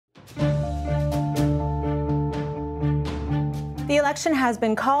The election has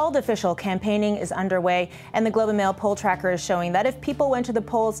been called, official campaigning is underway, and the Globe and Mail poll tracker is showing that if people went to the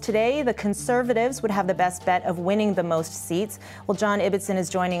polls today, the Conservatives would have the best bet of winning the most seats. Well, John Ibbiston is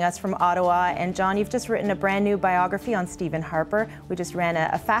joining us from Ottawa. And John, you've just written a brand new biography on Stephen Harper. We just ran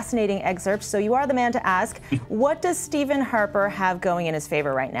a fascinating excerpt, so you are the man to ask. What does Stephen Harper have going in his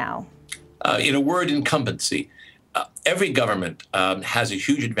favor right now? In a word, incumbency. Every government has a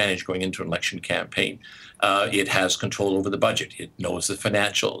huge advantage going into an election campaign. It has control over the budget. It knows the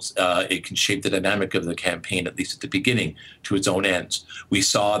financials. It can shape the dynamic of the campaign, at least at the beginning, to its own ends. We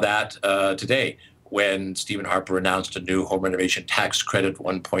saw that today when Stephen Harper announced a new home renovation tax credit,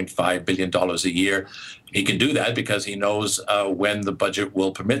 $1.5 billion a year. He can do that because he knows when the budget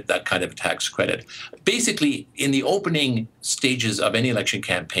will permit that kind of a tax credit. Basically, in the opening stages of any election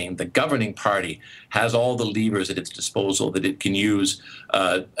campaign, the governing party has all the levers at its disposal that it can use,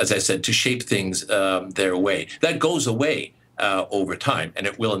 as I said, to shape things their way. That goes away over time, and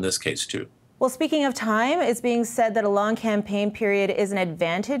it will in this case too. Well, speaking of time, it's being said that a long campaign period is an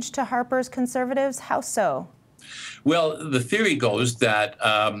advantage to Harper's Conservatives. How so? Well, the theory goes that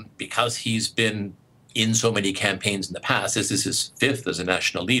because he's been in so many campaigns in the past, this is his fifth as a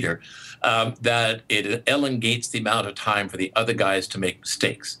national leader, that it elongates the amount of time for the other guys to make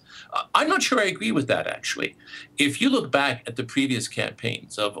mistakes. I'm not sure I agree with that, actually. If you look back at the previous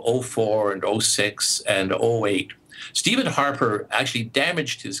campaigns of 04 and 06 and 08, Stephen Harper actually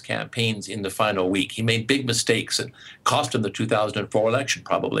damaged his campaigns in the final week. He made big mistakes and cost him the 2004 election,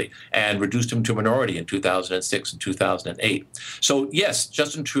 probably, and reduced him to a minority in 2006 and 2008. So, yes,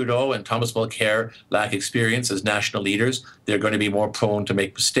 Justin Trudeau and Thomas Mulcair lack experience as national leaders. They're going to be more prone to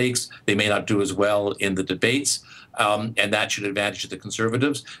make mistakes. They may not do as well in the debates. And that should advantage the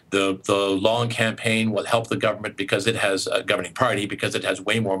Conservatives. The long campaign will help the government because it has a governing party, because it has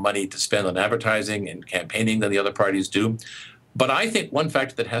way more money to spend on advertising and campaigning than the other parties do. But I think one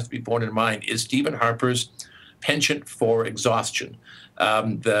factor that has to be borne in mind is Stephen Harper's penchant for exhaustion.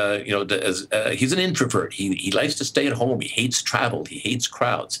 He's an introvert. He likes to stay at home. He hates travel. He hates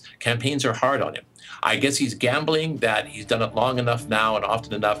crowds. Campaigns are hard on him. I guess he's gambling that he's done it long enough now and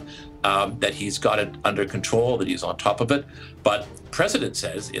often enough that he's got it under control, that he's on top of it. But precedent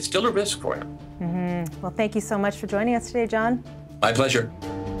says it's still a risk for him. Well, thank you so much for joining us today, John. My pleasure.